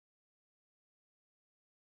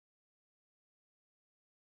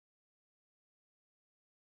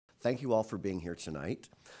Thank you all for being here tonight.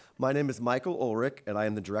 My name is Michael Ulrich, and I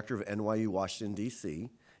am the director of NYU Washington, D.C.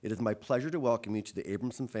 It is my pleasure to welcome you to the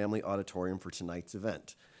Abramson Family Auditorium for tonight's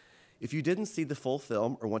event. If you didn't see the full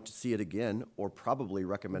film or want to see it again, or probably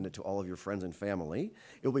recommend it to all of your friends and family,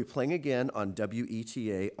 it will be playing again on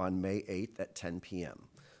WETA on May 8th at 10 p.m.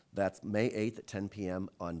 That's May 8th at 10 p.m.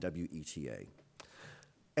 on WETA.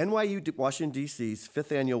 NYU Washington, D.C.'s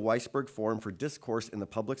 5th Annual Weissberg Forum for Discourse in the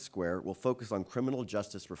Public Square will focus on criminal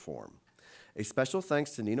justice reform. A special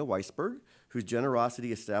thanks to Nina Weissberg, whose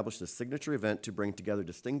generosity established a signature event to bring together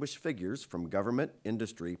distinguished figures from government,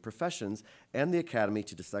 industry, professions, and the Academy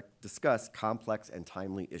to discuss complex and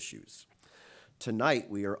timely issues. Tonight,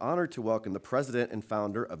 we are honored to welcome the president and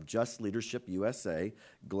founder of Just Leadership USA,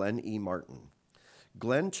 Glenn E. Martin.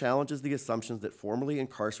 Glenn challenges the assumptions that formerly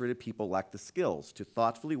incarcerated people lack the skills to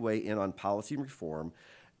thoughtfully weigh in on policy reform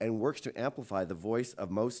and works to amplify the voice of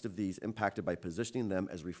most of these impacted by positioning them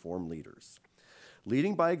as reform leaders.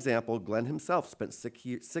 Leading by example, Glenn himself spent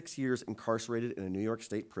 6 years incarcerated in a New York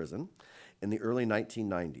State prison in the early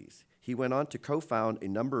 1990s. He went on to co-found a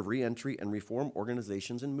number of reentry and reform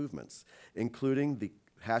organizations and movements, including the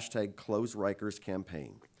 #CloseRikers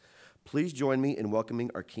campaign. Please join me in welcoming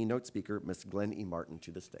our keynote speaker, Ms. Glenn E. Martin, to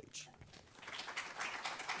the stage.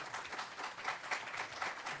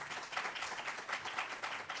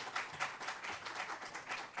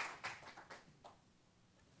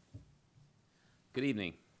 Good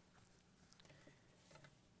evening.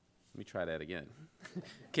 Let me try that again.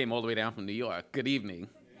 Came all the way down from New York. Good evening.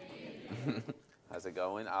 How's it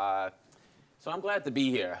going? So I'm glad to be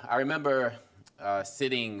here. I remember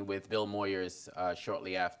sitting with Bill Moyers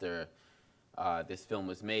shortly after this film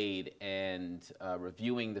was made and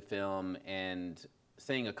reviewing the film and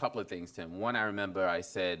saying a couple of things to him. One, I remember I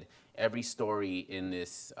said, every story in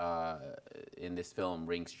this film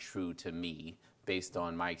rings true to me based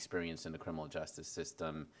on my experience in the criminal justice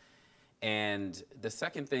system. And the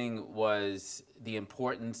second thing was the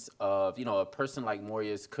importance of, a person like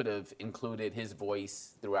Moyers could have included his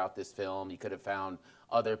voice throughout this film. He could have found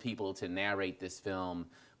other people to narrate this film,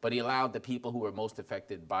 but he allowed the people who were most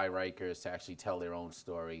affected by Rikers to actually tell their own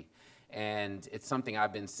story. And it's something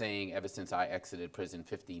I've been saying ever since I exited prison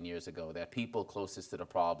 15 years ago, that people closest to the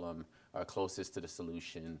problem are closest to the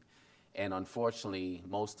solution. And unfortunately,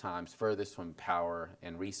 most times furthest from power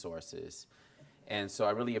and resources. And so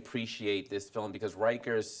I really appreciate this film because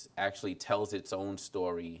Rikers actually tells its own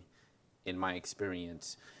story in my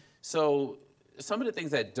experience. So some of the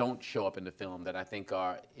things that don't show up in the film that I think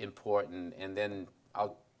are important, and then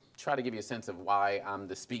I'll try to give you a sense of why I'm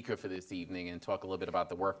the speaker for this evening and talk a little bit about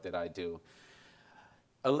the work that I do.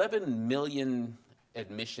 11 million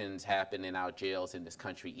admissions happen in our jails in this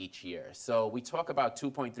country each year. So we talk about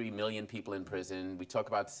 2.3 million people in prison. We talk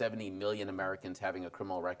about 70 million Americans having a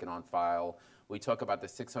criminal record on file. We talk about the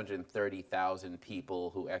 630,000 people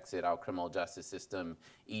who exit our criminal justice system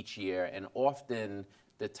each year, and often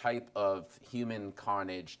the type of human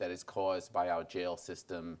carnage that is caused by our jail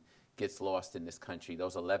system gets lost in this country.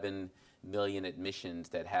 Those 11 million admissions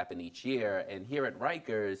that happen each year. And here at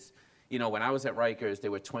Rikers, when I was at Rikers,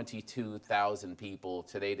 there were 22,000 people.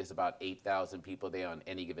 Today, there's about 8,000 people there on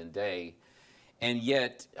any given day. And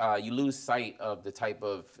yet, you lose sight of the type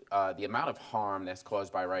of, the amount of harm that's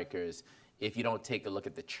caused by Rikers if you don't take a look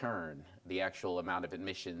at the churn, the actual amount of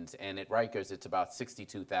admissions. And at Rikers, it's about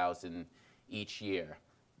 62,000 each year.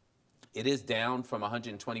 It is down from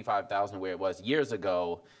 125,000 where it was years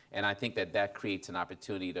ago, and I think that creates an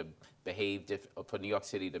opportunity to behave for New York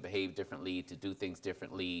City to behave differently, to do things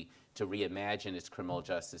differently, to reimagine its criminal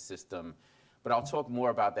justice system. But I'll talk more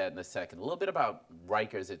about that in a second. A little bit about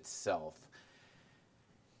Rikers itself.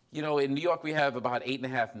 In New York, we have about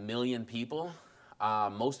 8.5 million people.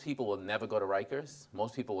 Most people will never go to Rikers.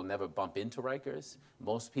 Most people will never bump into Rikers.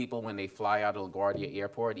 Most people, when they fly out of LaGuardia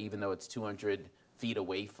Airport, even though it's 200 feet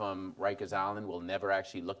away from Rikers Island, will never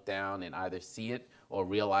actually look down and either see it or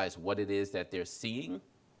realize what it is that they're seeing.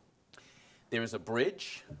 There is a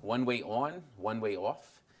bridge, one way on, one way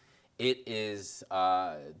off. It is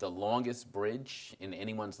the longest bridge in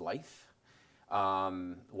anyone's life.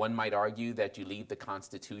 One might argue that you leave the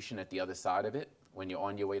Constitution at the other side of it when you're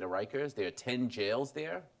on your way to Rikers. There are 10 jails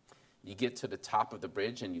there. You get to the top of the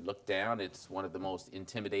bridge and you look down. It's one of the most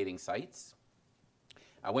intimidating sights.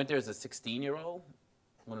 I went there as a 16-year-old.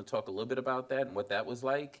 I want to talk a little bit about that and what that was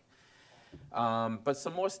like. But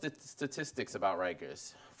some more statistics about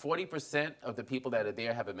Rikers. 40% of the people that are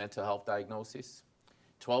there have a mental health diagnosis.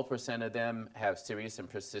 12% of them have serious and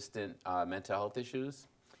persistent mental health issues.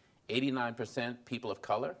 89% people of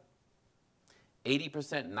color.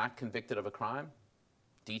 80% not convicted of a crime.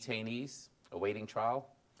 Detainees awaiting trial.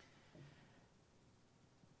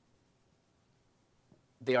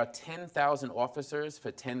 There are 10,000 officers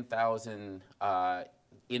for 10,000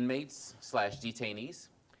 inmates / detainees.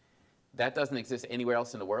 That doesn't exist anywhere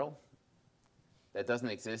else in the world. That doesn't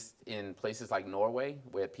exist in places like Norway,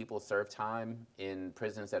 where people serve time in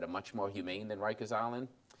prisons that are much more humane than Rikers Island.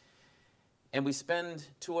 And we spend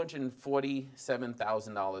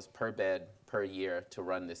 $247,000 per bed per year to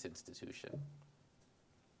run this institution.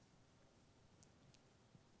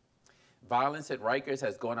 Violence at Rikers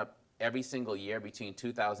has gone up every single year between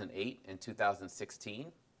 2008 and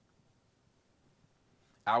 2016.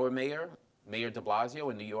 Our mayor, Mayor de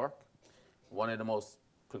Blasio in New York, one of the most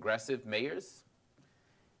progressive mayors,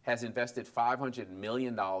 has invested $500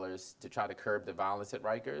 million to try to curb the violence at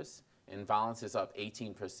Rikers, and violence is up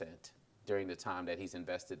 18% during the time that he's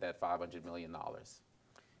invested that $500 million.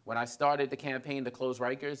 When I started the campaign to close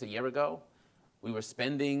Rikers a year ago, we were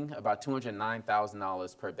spending about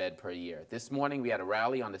 $209,000 per bed per year. This morning we had a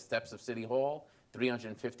rally on the steps of City Hall,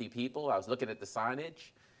 350 people. I was looking at the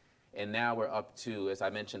signage, and now we're up to, as I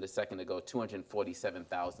mentioned a second ago,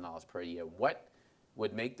 $247,000 per year. What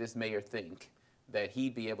would make this mayor think that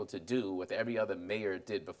he'd be able to do what every other mayor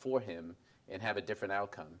did before him and have a different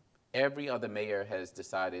outcome? Every other mayor has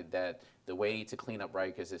decided that the way to clean up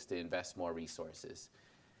Rikers is to invest more resources.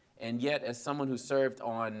 And yet, as someone who served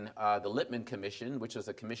on the Lippman Commission, which was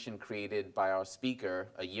a commission created by our speaker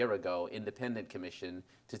a year ago, independent commission,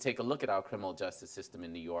 to take a look at our criminal justice system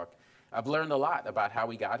in New York, I've learned a lot about how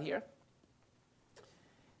we got here.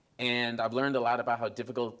 And I've learned a lot about how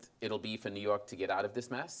difficult it'll be for New York to get out of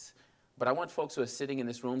this mess. But I want folks who are sitting in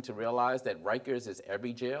this room to realize that Rikers is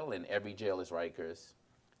every jail, and every jail is Rikers.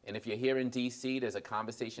 And if you're here in DC, there's a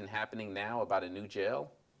conversation happening now about a new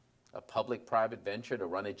jail, a public-private venture to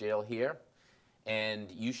run a jail here.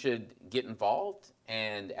 And you should get involved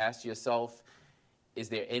and ask yourself, is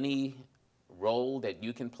there any role that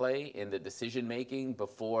you can play in the decision-making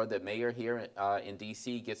before the mayor here in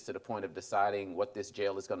DC gets to the point of deciding what this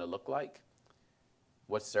jail is going to look like?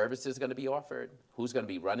 What services are going to be offered? Who's going to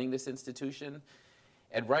be running this institution?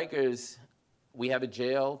 At Rikers, we have a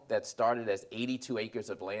jail that started as 82 acres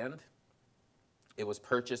of land. It was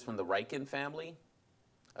purchased from the Riken family,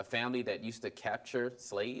 a family that used to capture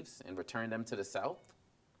slaves and return them to the South.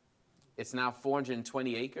 It's now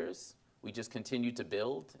 420 acres. We just continue to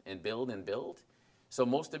build and build and build. So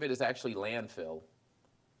most of it is actually landfill.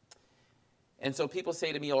 And so people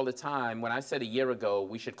say to me all the time, when I said a year ago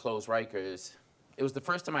we should close Rikers, it was the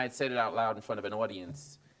first time I had said it out loud in front of an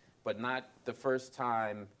audience, but not the first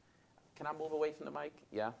time. Can I move away from the mic?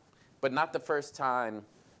 Yeah. But not the first time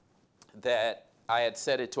that I had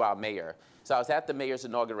said it to our mayor. So I was at the mayor's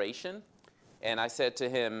inauguration, and I said to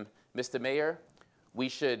him, Mr. Mayor, we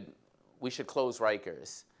should close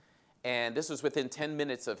Rikers. And this was within 10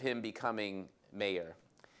 minutes of him becoming mayor.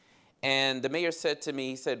 And the mayor said to me,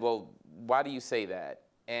 he said, well, why do you say that?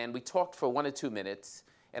 And we talked for 1 or 2 minutes.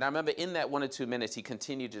 And I remember in that 1 or 2 minutes, he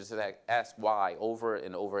continued to ask why over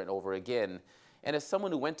and over and over again. And as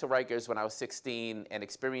someone who went to Rikers when I was 16 and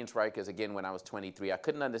experienced Rikers again when I was 23, I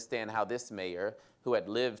couldn't understand how this mayor, who had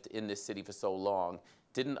lived in this city for so long,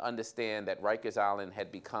 didn't understand that Rikers Island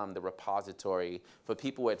had become the repository for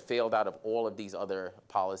people who had failed out of all of these other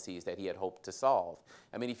policies that he had hoped to solve.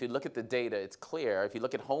 I mean, if you look at the data, it's clear. If you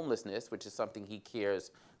look at homelessness, which is something he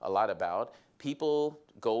cares a lot about, people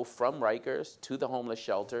go from Rikers to the homeless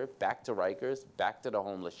shelter, back to Rikers, back to the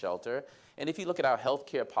homeless shelter. And if you look at our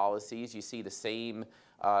healthcare policies, you see the same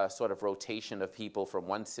sort of rotation of people from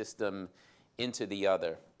one system into the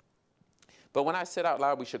other. But when I said out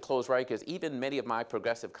loud we should close Rikers, even many of my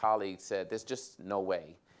progressive colleagues said there's just no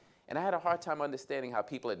way. And I had a hard time understanding how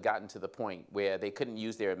people had gotten to the point where they couldn't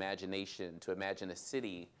use their imagination to imagine a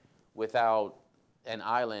city without an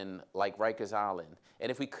island like Rikers Island.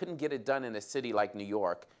 And if we couldn't get it done in a city like New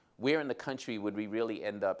York, where in the country would we really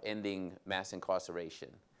end up ending mass incarceration?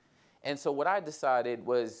 And so what I decided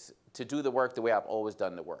was to do the work the way I've always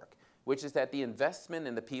done the work, which is that the investment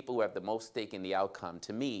in the people who have the most stake in the outcome,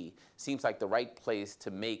 to me, seems like the right place to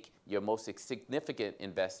make your most significant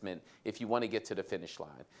investment if you want to get to the finish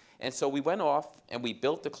line. And so we went off and we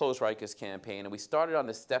built the Close Rikers campaign, and we started on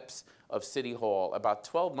the steps of City Hall about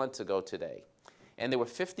 12 months ago today. And there were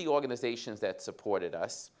 50 organizations that supported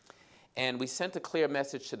us. And we sent a clear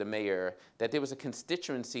message to the mayor that there was a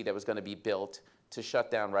constituency that was going to be built to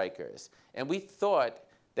shut down Rikers. And we thought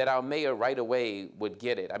that our mayor right away would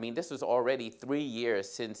get it. I mean, this was already 3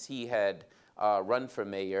 years since he had run for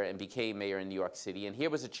mayor and became mayor in New York City. And here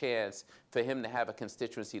was a chance for him to have a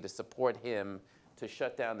constituency to support him to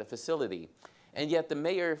shut down the facility. And yet the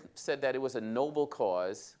mayor said that it was a noble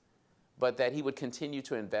cause, but that he would continue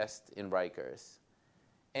to invest in Rikers.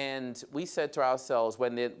 And we said to ourselves,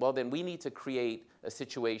 well, then we need to create a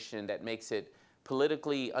situation that makes it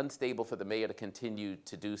politically unstable for the mayor to continue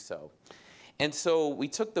to do so. And so we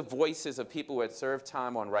took the voices of people who had served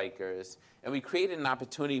time on Rikers, and we created an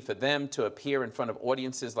opportunity for them to appear in front of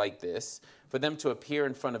audiences like this, for them to appear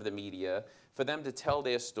in front of the media, for them to tell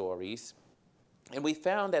their stories. And we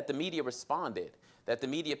found that the media responded, that the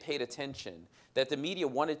media paid attention, that the media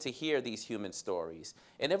wanted to hear these human stories.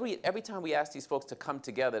 And every time we asked these folks to come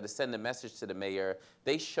together to send a message to the mayor,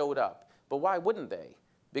 they showed up. But why wouldn't they?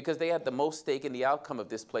 Because they had the most stake in the outcome of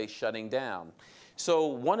this place shutting down. So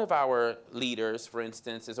one of our leaders, for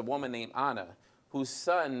instance, is a woman named Anna, whose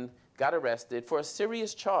son got arrested for a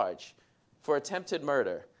serious charge for attempted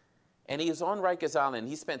murder. And he was on Rikers Island.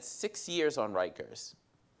 He spent 6 years on Rikers.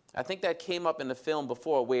 I think that came up in the film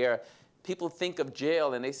before, where people think of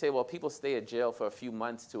jail and they say, well, people stay at jail for a few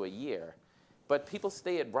months to a year. But people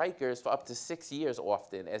stay at Rikers for up to 6 years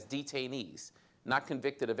often as detainees, not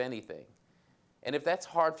convicted of anything. And if that's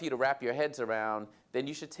hard for you to wrap your heads around, then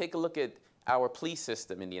you should take a look at our police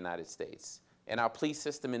system in the United States and our police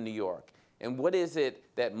system in New York. And what is it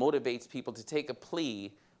that motivates people to take a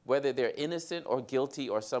plea, whether they're innocent or guilty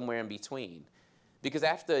or somewhere in between? Because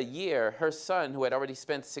after a year, her son, who had already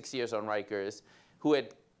spent 6 years on Rikers, who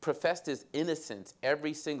had professed his innocence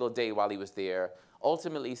every single day while he was there,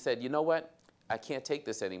 ultimately said, you know what? I can't take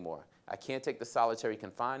this anymore. I can't take the solitary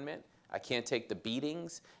confinement. I can't take the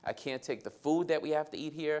beatings. I can't take the food that we have to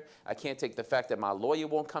eat here. I can't take the fact that my lawyer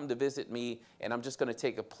won't come to visit me, and I'm just going to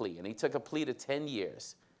take a plea. And he took a plea to 10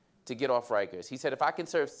 years to get off Rikers. He said, if I can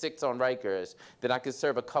serve 6 on Rikers, then I could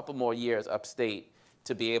serve a couple more years upstate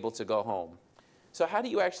to be able to go home. So how do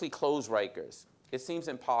you actually close Rikers? It seems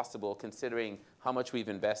impossible considering how much we've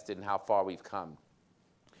invested and how far we've come.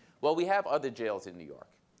 Well, we have other jails in New York.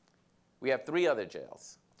 We have 3 other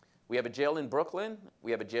jails. We have a jail in Brooklyn,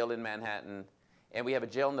 we have a jail in Manhattan, and we have a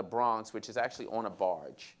jail in the Bronx, which is actually on a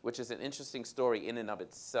barge, which is an interesting story in and of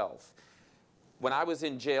itself. When I was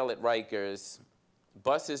in jail at Rikers,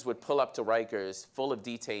 buses would pull up to Rikers full of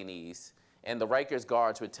detainees, and the Rikers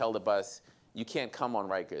guards would tell the bus, you can't come on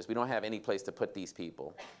Rikers. We don't have any place to put these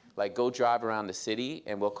people. Like, go drive around the city,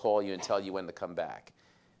 and we'll call you and tell you when to come back.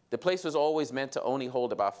 The place was always meant to only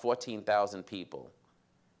hold about 14,000 people.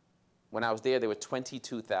 When I was there were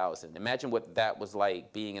 22,000. Imagine what that was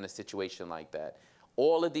like, being in a situation like that.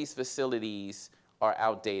 All of these facilities are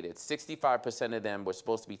outdated. 65% of them were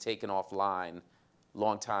supposed to be taken offline a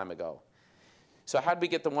long time ago. So how did we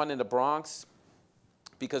get the one in the Bronx?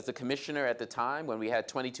 Because the commissioner at the time, when we had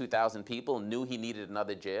 22,000 people, knew he needed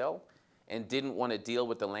another jail and didn't want to deal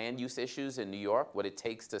with the land use issues in New York, what it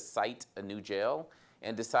takes to site a new jail,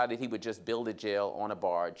 and decided he would just build a jail on a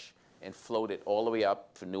barge and float it all the way up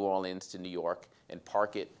from New Orleans to New York and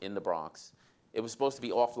park it in the Bronx. It was supposed to be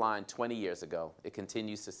offline 20 years ago. It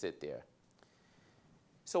continues to sit there.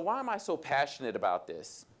 So why am I so passionate about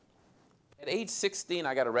this? At age 16,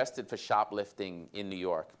 I got arrested for shoplifting in New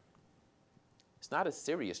York. It's not a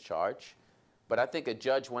serious charge, but I think a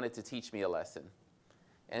judge wanted to teach me a lesson.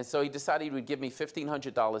 And so he decided he would give me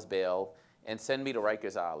 $1,500 bail and send me to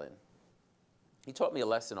Rikers Island. He taught me a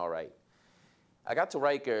lesson, all right. I got to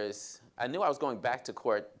Rikers. I knew I was going back to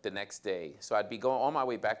court the next day, so I'd be going on my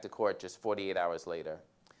way back to court just 48 hours later.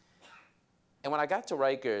 And when I got to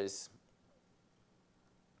Rikers,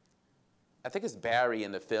 I think it's Barry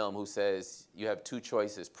in the film who says, you have 2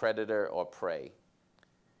 choices, predator or prey.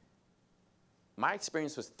 My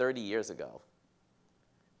experience was 30 years ago.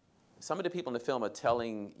 Some of the people in the film are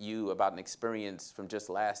telling you about an experience from just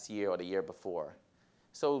last year or the year before.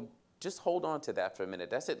 So just hold on to that for a minute.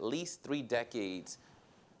 That's at least 3 decades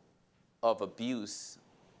of abuse,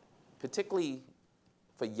 particularly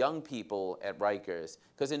for young people at Rikers.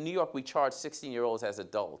 Because in New York, we charge 16-year-olds as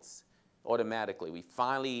adults automatically. We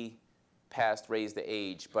finally raised the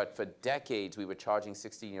age, but for decades, we were charging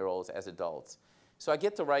 16-year-olds as adults. So I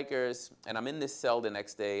get to Rikers, and I'm in this cell the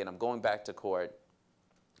next day, and I'm going back to court.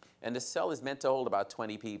 And the cell is meant to hold about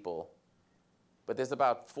 20 people, but there's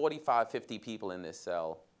about 45, 50 people in this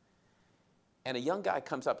cell. And a young guy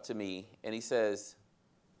comes up to me, and he says,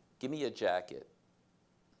 give me a jacket.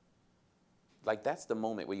 Like, that's the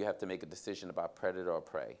moment where you have to make a decision about predator or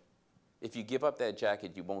prey. If you give up that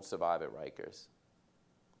jacket, you won't survive at Rikers,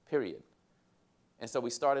 period. And so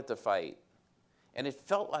we started to fight. And it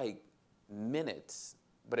felt like minutes,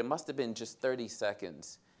 but it must have been just 30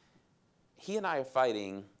 seconds. He and I are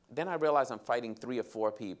fighting. Then I realize I'm fighting 3 or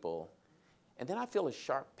 4 people. And then I feel a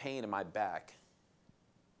sharp pain in my back,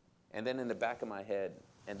 and then in the back of my head,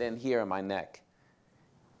 and then here in my neck.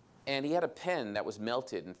 And he had a pen that was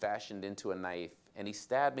melted and fashioned into a knife, and he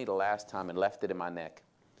stabbed me the last time and left it in my neck.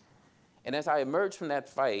 And as I emerged from that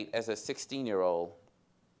fight as a 16-year-old,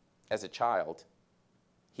 as a child,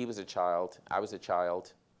 he was a child, I was a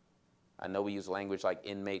child. I know we use language like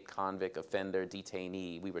inmate, convict, offender,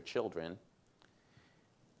 detainee. We were children.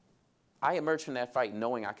 I emerged from that fight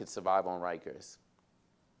knowing I could survive on Rikers.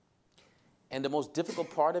 And the most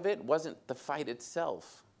difficult part of it wasn't the fight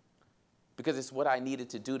itself, because it's what I needed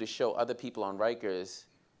to do to show other people on Rikers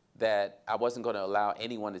that I wasn't going to allow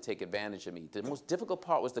anyone to take advantage of me. The most difficult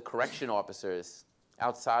part was the correction officers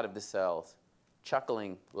outside of the cells,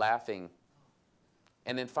 chuckling, laughing,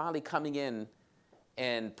 and then finally coming in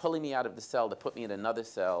and pulling me out of the cell to put me in another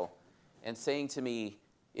cell and saying to me,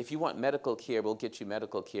 if you want medical care, we'll get you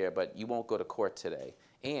medical care, but you won't go to court today.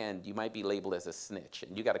 And you might be labeled as a snitch,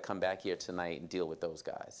 and you got to come back here tonight and deal with those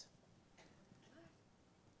guys.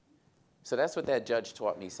 So that's what that judge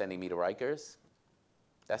taught me, sending me to Rikers.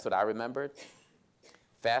 That's what I remembered.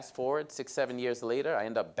 Fast forward 6, 7 years later, I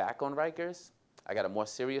end up back on Rikers. I got a more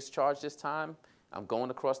serious charge this time. I'm going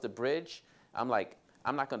across the bridge. I'm like,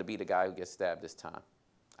 I'm not going to be the guy who gets stabbed this time.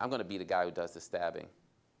 I'm going to be the guy who does the stabbing.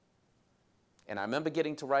 And I remember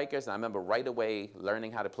getting to Rikers, and I remember right away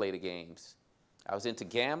learning how to play the games. I was into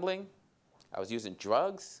gambling. I was using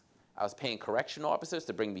drugs. I was paying correction officers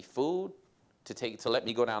to bring me food, to let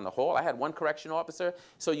me go down the hall. I had one correction officer.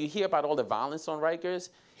 So you hear about all the violence on Rikers.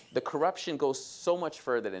 The corruption goes so much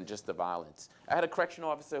further than just the violence. I had a correction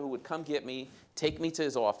officer who would come get me, take me to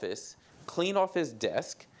his office, clean off his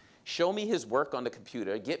desk, show me his work on the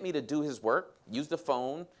computer, get me to do his work, use the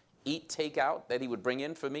phone, eat takeout that he would bring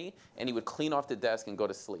in for me, and he would clean off the desk and go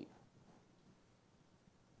to sleep.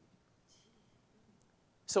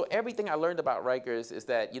 So everything I learned about Rikers is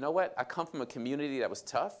that, you know what? I come from a community that was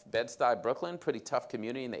tough, Bed-Stuy, Brooklyn, pretty tough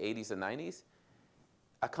community in the 80s and 90s.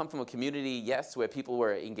 I come from a community, yes, where people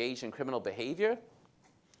were engaged in criminal behavior,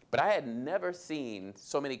 but I had never seen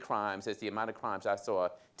so many crimes as the amount of crimes I saw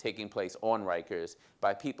taking place on Rikers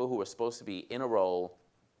by people who were supposed to be in a role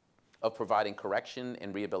of providing correction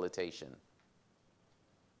and rehabilitation.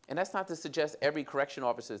 And that's not to suggest every correction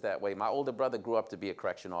officer is that way. My older brother grew up to be a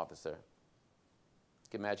correction officer.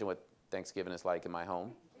 You can imagine what Thanksgiving is like in my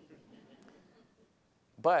home.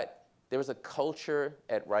 But there was a culture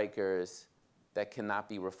at Rikers that cannot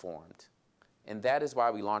be reformed. And that is why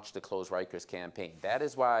we launched the Close Rikers campaign. That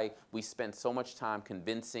is why we spent so much time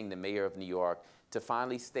convincing the mayor of New York to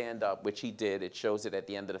finally stand up, which he did, it shows it at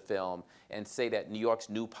the end of the film, and say that New York's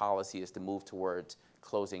new policy is to move towards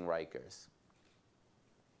closing Rikers.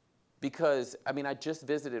 Because, I mean, I just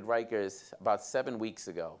visited Rikers about 7 weeks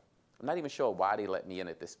ago. I'm not even sure why they let me in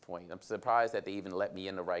at this point. I'm surprised that they even let me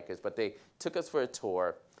into Rikers, but they took us for a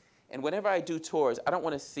tour. And whenever I do tours, I don't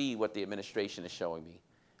want to see what the administration is showing me.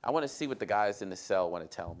 I want to see what the guys in the cell want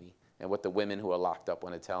to tell me and what the women who are locked up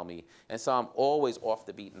want to tell me. And so I'm always off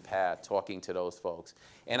the beaten path talking to those folks.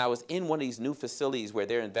 And I was in one of these new facilities where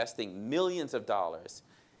they're investing millions of dollars,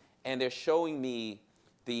 and they're showing me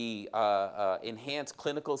the enhanced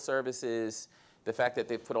clinical services, the fact that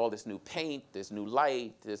they've put all this new paint, there's new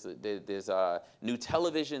light, there's new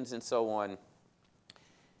televisions and so on.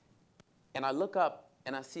 And I look up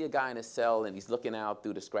and I see a guy in a cell, and he's looking out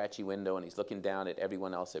through the scratchy window, and he's looking down at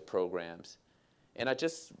everyone else at programs. And I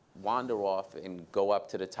just wander off and go up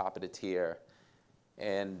to the top of the tier,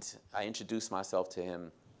 and I introduce myself to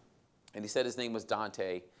him. And he said his name was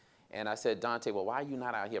Dante. And I said, Dante, well, why are you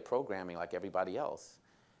not out here programming like everybody else?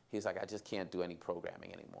 He's like, I just can't do any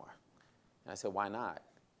programming anymore. And I said, why not?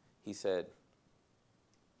 He said,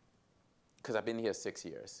 because I've been here 6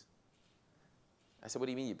 years. I said, what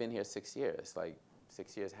do you mean you've been here 6 years? Like,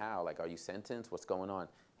 6 years how? Like, are you sentenced? What's going on?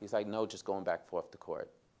 He's like, no, just going back and forth to court.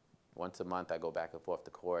 Once a month, I go back and forth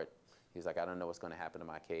to court. He's like, I don't know what's going to happen to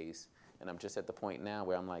my case. And I'm just at the point now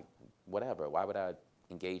where I'm like, whatever. Why would I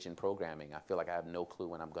engage in programming? I feel like I have no clue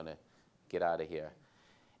when I'm going to get out of here.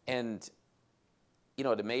 And, you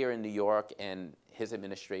know, the mayor in New York and his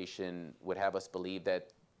administration would have us believe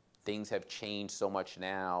that things have changed so much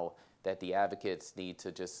now that the advocates need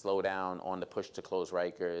to just slow down on the push to close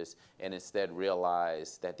Rikers and instead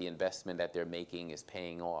realize that the investment that they're making is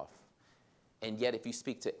paying off. And yet, if you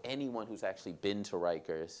speak to anyone who's actually been to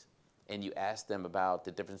Rikers and you ask them about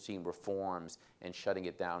the difference between reforms and shutting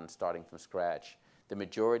it down and starting from scratch, the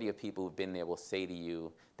majority of people who've been there will say to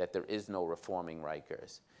you that there is no reforming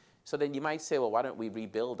Rikers. So then you might say, well, why don't we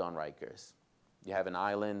rebuild on Rikers? You have an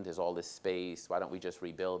island, there's all this space, why don't we just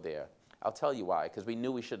rebuild there? I'll tell you why, because we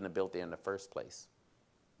knew we shouldn't have built there in the first place.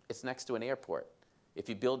 It's next to an airport. If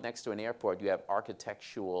you build next to an airport, you have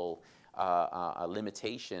architectural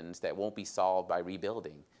limitations that won't be solved by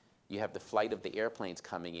rebuilding. You have the flight of the airplanes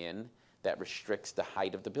coming in that restricts the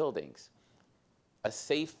height of the buildings. A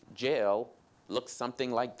safe jail looks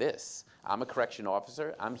something like this. I'm a correctional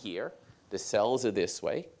officer. I'm here. The cells are this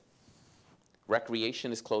way.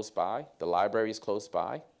 Recreation is close by. The library is close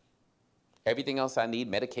by. Everything else I need,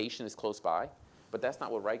 medication is close by. But that's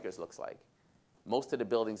not what Rikers looks like. Most of the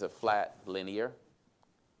buildings are flat, linear,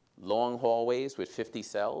 long hallways with 50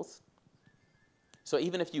 cells. So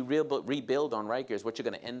even if you rebuild on Rikers, what you're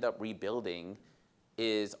going to end up rebuilding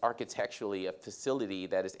is architecturally a facility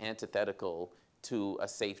that is antithetical to a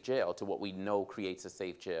safe jail, to what we know creates a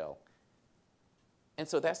safe jail. And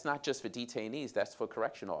so that's not just for detainees, that's for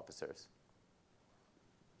correction officers.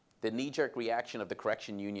 The knee-jerk reaction of the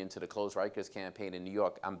correction union to the Close Rikers campaign in New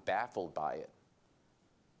York, I'm baffled by it.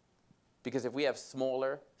 Because if we have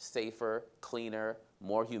smaller, safer, cleaner,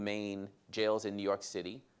 more humane jails in New York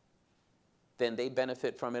City, then they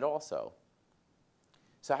benefit from it also.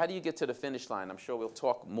 So how do you get to the finish line? I'm sure we'll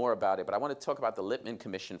talk more about it, but I want to talk about the Lippman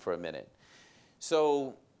Commission for a minute.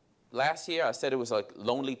 So last year, I said it was a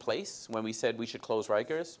lonely place when we said we should close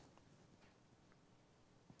Rikers.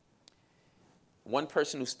 One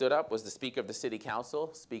person who stood up was the Speaker of the City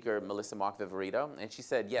Council, Speaker Melissa Mark Viverito, and she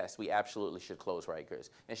said, yes, we absolutely should close Rikers.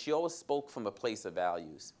 And she always spoke from a place of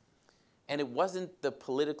values. And it wasn't the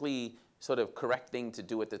politically sort of correct thing to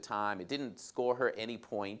do at the time. It didn't score her any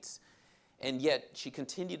points. And yet, she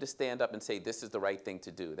continued to stand up and say, this is the right thing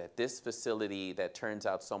to do, that this facility that turns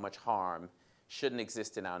out so much harm shouldn't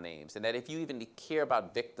exist in our names. And that if you even care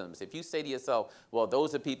about victims, if you say to yourself, well,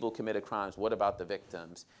 those are people who committed crimes, what about the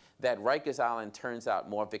victims? That Rikers Island turns out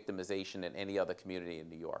more victimization than any other community in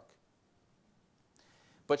New York.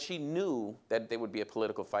 But she knew that there would be a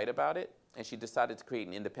political fight about it, and she decided to create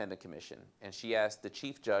an independent commission. And she asked the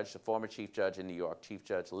chief judge, the former chief judge in New York, Chief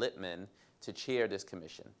Judge Lippman, to chair this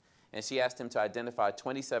commission. And she asked him to identify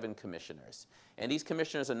 27 commissioners. And these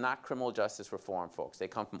commissioners are not criminal justice reform folks. They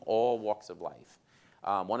come from all walks of life.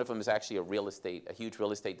 One of them is actually a huge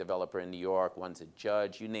real estate developer in New York. One's a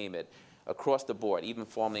judge, you name it, across the board, even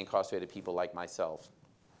formerly incarcerated people like myself.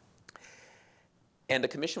 And the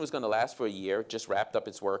commission was going to last for a year, just wrapped up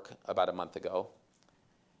its work about a month ago.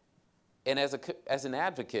 And as an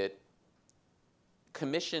advocate,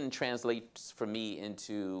 commission translates for me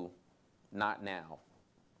into not now.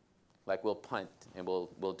 Like we'll punt and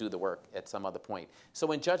we'll do the work at some other point. So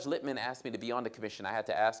when Judge Lippman asked me to be on the commission, I had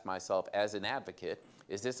to ask myself, as an advocate,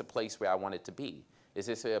 is this a place where I wanted to be? Is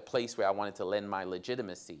this a place where I wanted to lend my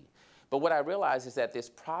legitimacy? But what I realized is that there's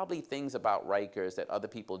probably things about Rikers that other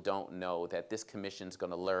people don't know that this commission's going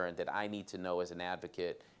to learn that I need to know as an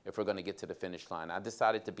advocate if we're going to get to the finish line. I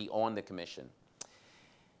decided to be on the commission.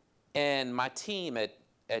 And my team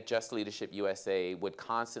at Just Leadership USA would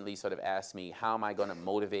constantly sort of ask me, how am I going to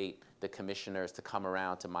motivate the commissioners to come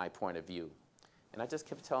around to my point of view? And I just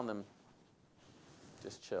kept telling them,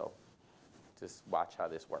 just chill. Just watch how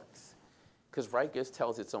this works. Because Rikers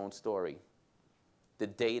tells its own story. The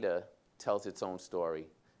data tells its own story.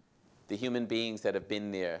 The human beings that have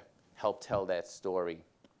been there help tell that story.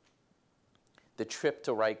 The trip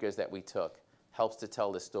to Rikers that we took helps to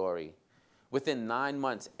tell the story. Within 9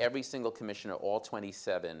 months, every single commissioner, all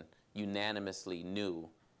 27, unanimously knew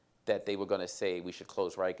that they were going to say we should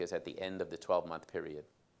close Rikers at the end of the 12-month period.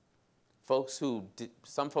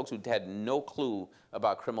 Some folks who had no clue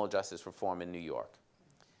about criminal justice reform in New York.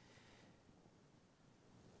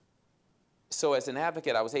 So as an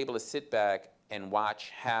advocate, I was able to sit back and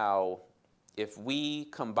watch how, if we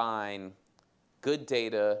combine good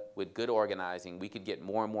data with good organizing, we could get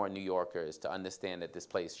more and more New Yorkers to understand that this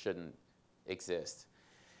place shouldn't exist.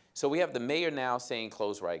 So we have the mayor now saying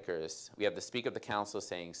close Rikers. We have the Speaker of the Council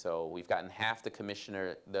saying so. We've gotten half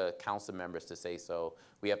the council members to say so.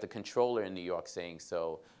 We have the controller in New York saying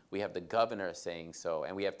so. We have the governor saying so.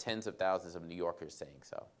 And we have tens of thousands of New Yorkers saying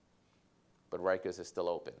so. But Rikers is still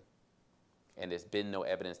open. And there's been no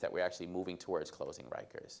evidence that we're actually moving towards closing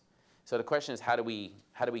Rikers. So the question is, how do we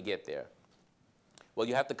get there? Well,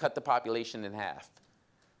 you have to cut the population in half.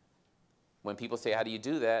 When people say, how do you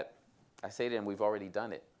do that? I say to them, we've already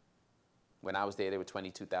done it. When I was there were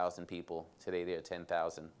 22,000 people. Today, there are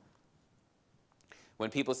 10,000. When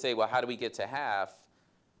people say, well, how do we get to half?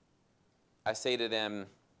 I say to them,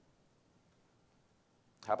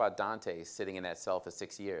 how about Dante sitting in that cell for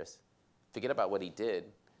 6 years? Forget about what he did.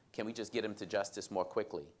 Can we just get him to justice more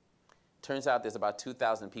quickly? Turns out there's about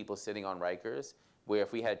 2,000 people sitting on Rikers, where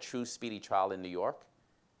if we had true speedy trial in New York,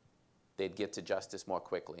 they'd get to justice more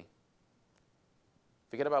quickly.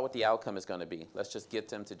 Forget about what the outcome is going to be. Let's just get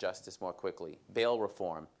them to justice more quickly. Bail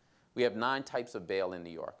reform. We have 9 types of bail in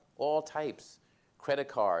New York. All types. Credit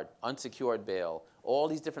card, unsecured bail, all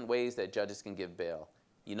these different ways that judges can give bail.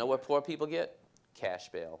 You know what poor people get? Cash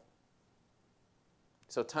bail.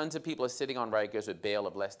 So tons of people are sitting on Rikers with bail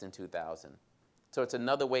of less than 2,000. So it's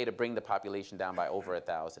another way to bring the population down by over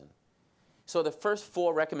 1,000. So the first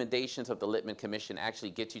 4 recommendations of the Littman Commission actually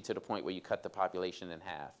get you to the point where you cut the population in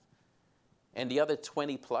half. And the other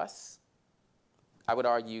 20 plus, I would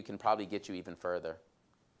argue, can probably get you even further.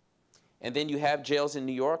 And then you have jails in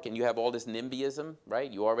New York, and you have all this NIMBYism,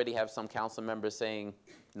 right? You already have some council members saying,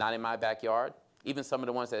 not in my backyard. Even some of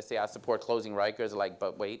the ones that say, I support closing Rikers are like,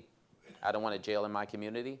 but wait, I don't want a jail in my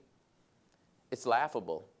community. It's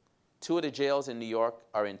laughable. 2 of the jails in New York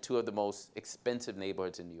are in 2 of the most expensive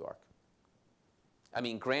neighborhoods in New York. I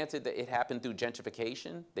mean, granted that it happened through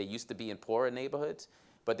gentrification. They used to be in poorer neighborhoods.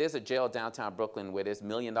 But there's a jail downtown Brooklyn where there's $1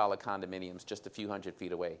 million condominiums just a few hundred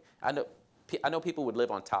feet away. I know people would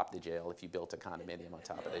live on top of the jail if you built a condominium on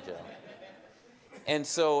top of the jail. And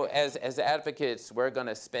so as advocates, we're going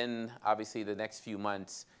to spend, obviously, the next few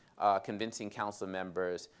months convincing council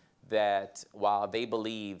members that while they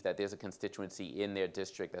believe that there's a constituency in their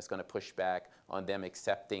district that's going to push back on them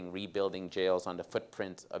accepting rebuilding jails on the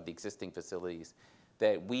footprint of the existing facilities,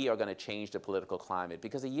 that we are going to change the political climate.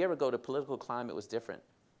 Because a year ago, the political climate was different.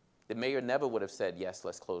 The mayor never would have said, yes,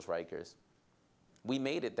 let's close Rikers. We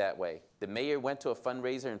made it that way. The mayor went to a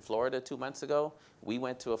fundraiser in Florida 2 months ago. We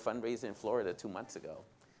went to a fundraiser in Florida 2 months ago.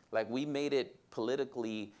 Like, we made it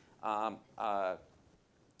politically,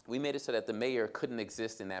 we made it so that the mayor couldn't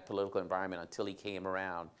exist in that political environment until he came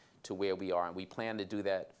around to where we are. And we plan to do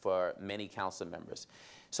that for many council members.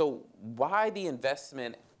 So why the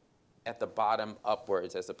investment at the bottom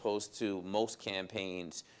upwards as opposed to most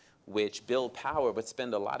campaigns which build power but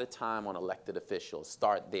spend a lot of time on elected officials?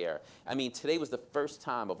 Start there. I mean, today was the first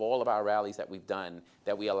time of all of our rallies that we've done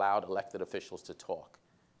that we allowed elected officials to talk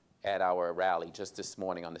at our rally just this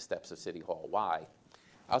morning on the steps of City Hall. Why?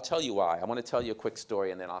 I'll tell you why. I want to tell you a quick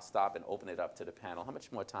story, and then I'll stop and open it up to the panel. How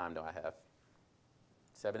much more time do I have?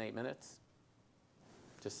 7, 8 minutes?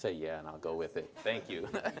 Just say yeah, and I'll go with it. Thank you.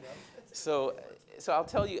 So I'll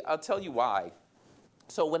tell you why.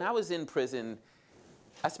 So when I was in prison,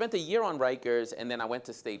 I spent a year on Rikers, and then I went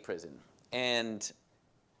to state prison. And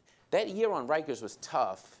that year on Rikers was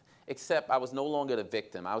tough, except I was no longer the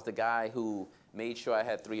victim. I was the guy who made sure I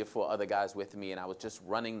had 3 or 4 other guys with me, and I was just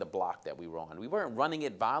running the block that we were on. We weren't running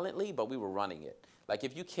it violently, but we were running it. Like,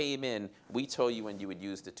 if you came in, we told you when you would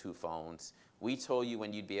use the 2 phones. We told you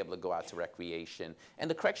when you'd be able to go out to recreation. And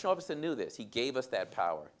the correctional officer knew this. He gave us that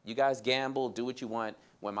power. You guys gamble, do what you want.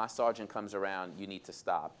 When my sergeant comes around, you need to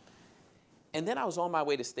stop. And then I was on my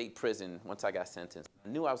way to state prison once I got sentenced. I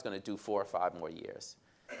knew I was going to do 4 or 5 more years.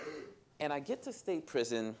 And I get to state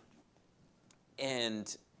prison,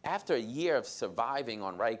 and after a year of surviving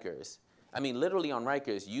on Rikers, I mean, literally on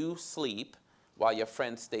Rikers, you sleep while your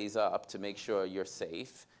friend stays up to make sure you're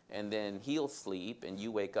safe, and then he'll sleep, and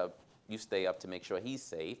you wake up, you stay up to make sure he's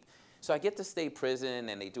safe. So I get to state prison,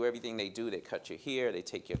 and they do everything they do. They cut your hair, they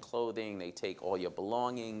take your clothing, they take all your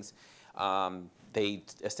belongings. They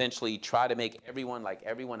essentially try to make everyone like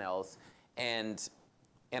everyone else. And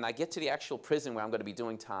I get to the actual prison where I'm going to be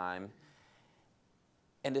doing time,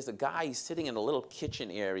 and there's a guy, he's sitting in a little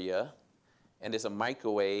kitchen area, and there's a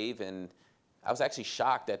microwave, and I was actually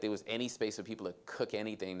shocked that there was any space for people to cook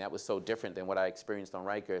anything. That was so different than what I experienced on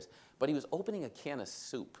Rikers. But he was opening a can of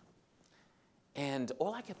soup. And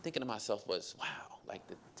all I kept thinking to myself was, wow, like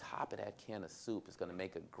the top of that can of soup is going to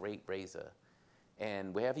make a great razor.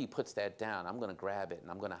 And wherever he puts that down, I'm going to grab it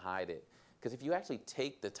and I'm going to hide it. Because if you actually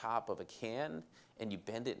take the top of a can and you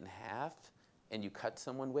bend it in half and you cut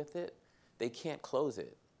someone with it, they can't close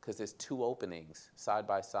it because there's 2 openings side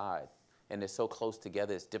by side. And they're so close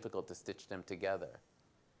together, it's difficult to stitch them together.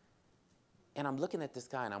 And I'm looking at this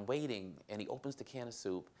guy, and I'm waiting, and he opens the can of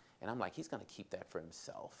soup, and I'm like, he's going to keep that for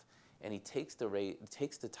himself. And he takes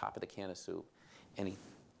the top of the can of soup, and he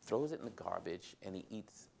throws it in the garbage, and he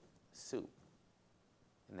eats soup.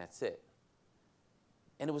 And that's it.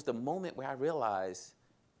 And it was the moment where I realized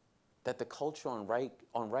that the culture on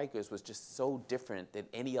Rikers was just so different than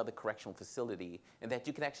any other correctional facility, and that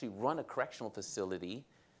you could actually run a correctional facility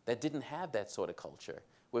that didn't have that sort of culture,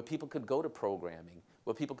 where people could go to programming,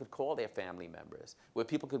 where people could call their family members, where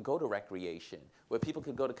people could go to recreation, where people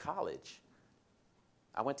could go to college.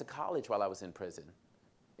 I went to college while I was in prison,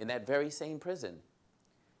 in that very same prison.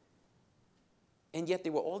 And yet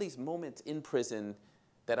there were all these moments in prison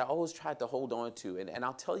that I always tried to hold on to, and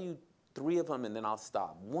I'll tell you 3 of them and then I'll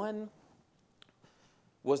stop. One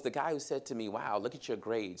was the guy who said to me, wow, look at your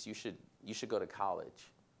grades, you should go to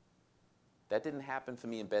college. That didn't happen for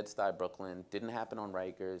me in Bed-Stuy, Brooklyn, didn't happen on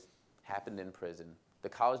Rikers, happened in prison. The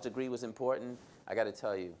college degree was important. I got to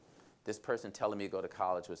tell you, this person telling me to go to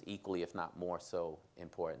college was equally, if not more so,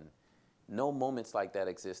 important. No moments like that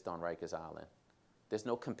exist on Rikers Island. There's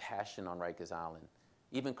no compassion on Rikers Island.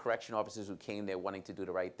 Even correction officers who came there wanting to do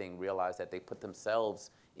the right thing realize that they put themselves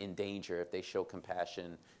in danger if they show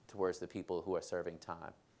compassion towards the people who are serving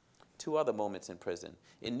time. 2 other moments in prison.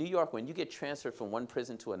 In New York, when you get transferred from one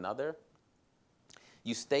prison to another,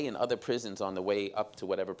 you stay in other prisons on the way up to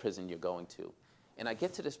whatever prison you're going to. And I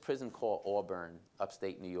get to this prison called Auburn,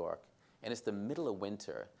 upstate New York, and it's the middle of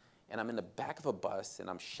winter, and I'm in the back of a bus, and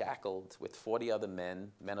I'm shackled with 40 other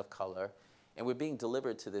men of color, and we're being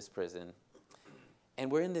delivered to this prison.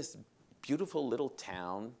 And we're in this beautiful little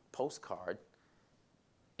town, postcard,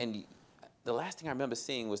 and the last thing I remember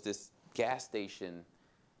seeing was this gas station,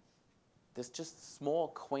 this just small,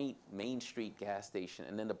 quaint Main Street gas station,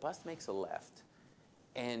 and then the bus makes a left,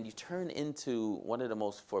 and you turn into one of the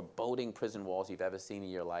most foreboding prison walls you've ever seen in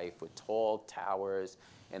your life, with tall towers,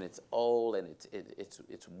 and it's old, and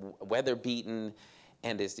it's weather-beaten,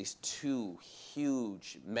 and there's these 2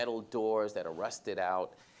 huge metal doors that are rusted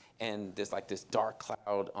out, and there's like this dark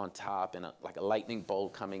cloud on top, and like a lightning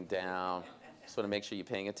bolt coming down. Just want to make sure you're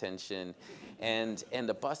paying attention. And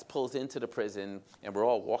the bus pulls into the prison, and we're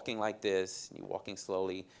all walking like this, and you're walking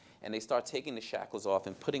slowly, and they start taking the shackles off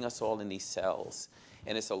and putting us all in these cells.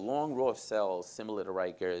 And it's a long row of cells similar to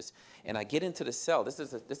Rikers. And I get into the cell. This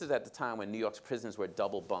is at the time when New York's prisons were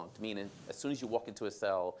double bunked, meaning as soon as you walk into a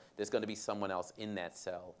cell, there's going to be someone else in that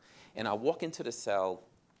cell. And I walk into the cell,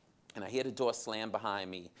 and I hear the door slam behind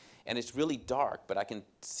me. And it's really dark, but I can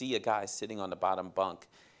see a guy sitting on the bottom bunk.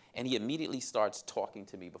 And he immediately starts talking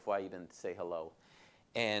to me before I even say hello.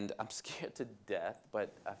 And I'm scared to death,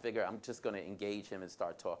 but I figure I'm just going to engage him and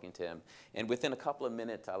start talking to him. And within a couple of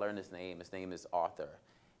minutes, I learn his name. His name is Arthur.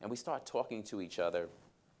 And we start talking to each other.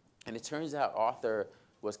 And it turns out Arthur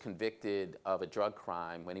was convicted of a drug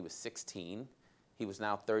crime when he was 16. He was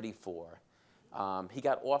now 34. He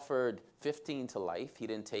got offered 15 to life. He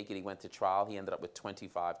didn't take it. He went to trial. He ended up with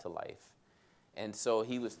 25 to life. And so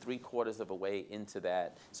he was 3/4 of a way into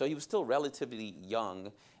that. So he was still relatively young.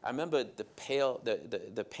 I remember the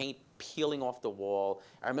paint peeling off the wall.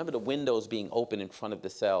 I remember the windows being open in front of the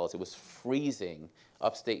cells. It was freezing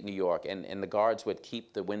upstate New York, and the guards would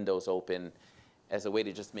keep the windows open as a way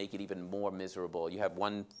to just make it even more miserable. You have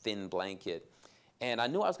one thin blanket. And I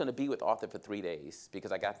knew I was going to be with Arthur for 3 days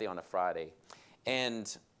because I got there on a Friday.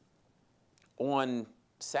 And on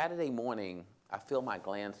Saturday morning, I feel my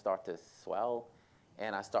glands start to swell,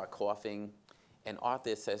 and I start coughing. And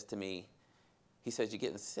Arthur says to me, he says, "You're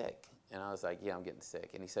getting sick." And I was like, "Yeah, I'm getting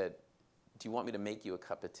sick." And he said, "Do you want me to make you a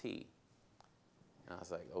cup of tea?" And I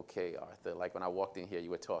was like, "Okay, Arthur." Like when I walked in here, you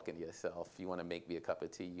were talking to yourself. You want to make me a cup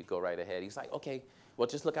of tea, you go right ahead. He's like, "Okay, well,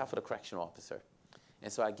 just look out for the correctional officer."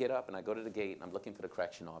 And so I get up and I go to the gate and I'm looking for the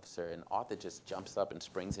correctional officer, and Arthur just jumps up and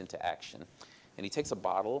springs into action. And he takes a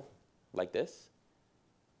bottle like this,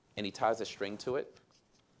 and he ties a string to it,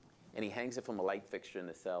 and he hangs it from a light fixture in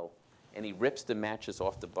the cell, and he rips the mattress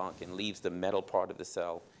off the bunk and leaves the metal part of the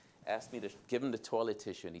cell. Asks me to give him the toilet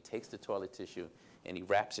tissue, and he takes the toilet tissue and he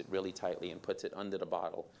wraps it really tightly and puts it under the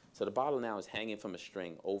bottle. So the bottle now is hanging from a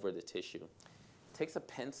string over the tissue. Takes a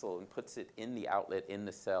pencil and puts it in the outlet in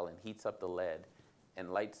the cell and heats up the lead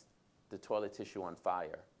and lights the toilet tissue on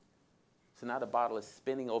fire. So now the bottle is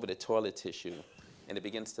spinning over the toilet tissue, and it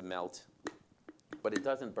begins to melt, but it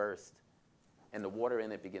doesn't burst, and the water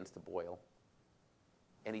in it begins to boil.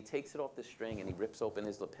 And he takes it off the string, and he rips open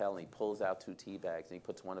his lapel, and he pulls out 2 tea bags, and he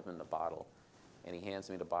puts one of them in the bottle, and he hands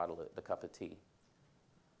me the bottle, the cup of tea.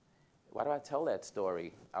 Why do I tell that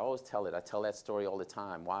story? I always tell it. I tell that story all the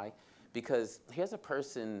time. Why? Because here's a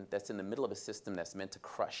person that's in the middle of a system that's meant to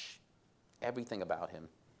crush everything about him,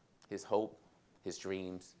 his hope, his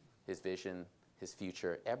dreams, his vision, his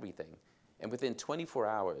future, everything. And within 24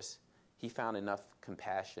 hours, he found enough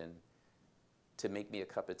compassion to make me a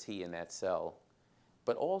cup of tea in that cell.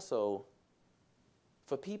 But also,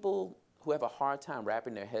 for people who have a hard time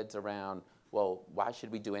wrapping their heads around, well, why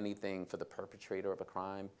should we do anything for the perpetrator of a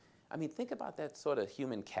crime? I mean, think about that sort of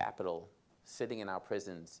human capital sitting in our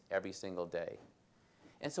prisons every single day.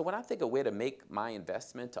 And so when I think of where to make my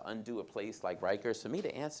investment to undo a place like Rikers, for me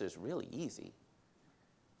the answer is really easy.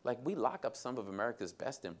 Like, we lock up some of America's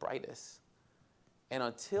best and brightest. And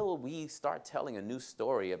until we start telling a new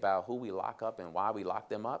story about who we lock up and why we lock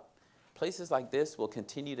them up, places like this will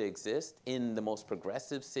continue to exist in the most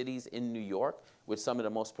progressive cities in New York with some of the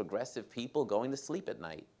most progressive people going to sleep at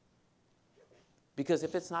night. Because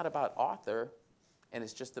if it's not about Arthur, and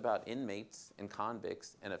it's just about inmates and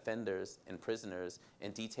convicts and offenders and prisoners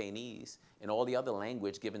and detainees and all the other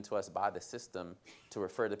language given to us by the system to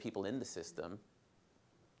refer to people in the system,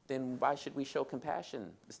 then why should we show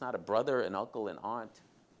compassion? It's not a brother, an uncle, an aunt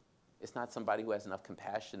It's not somebody who has enough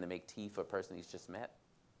compassion to make tea for a person he's just met.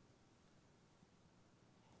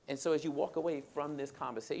 And so as you walk away from this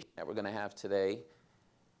conversation that we're going to have today,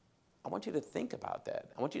 I want you to think about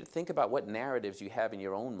that. I want you to think about what narratives you have in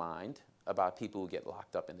your own mind about people who get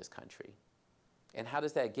locked up in this country. And how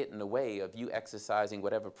does that get in the way of you exercising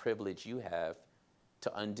whatever privilege you have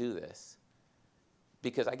to undo this?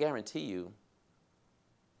 Because I guarantee you,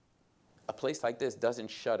 a place like this doesn't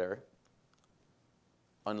shudder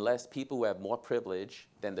unless people who have more privilege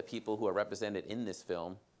than the people who are represented in this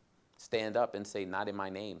film stand up and say, not in my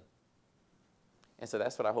name. And so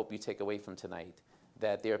that's what I hope you take away from tonight,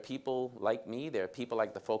 that there are people like me, there are people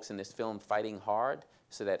like the folks in this film fighting hard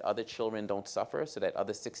so that other children don't suffer, so that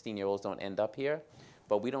other 16-year-olds don't end up here.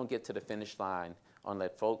 But we don't get to the finish line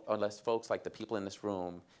unless folks like the people in this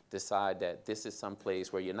room decide that this is some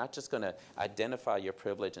place where you're not just going to identify your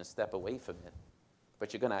privilege and step away from it,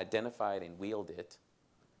 but you're going to identify it and wield it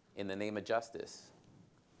in the name of justice.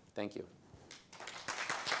 Thank you.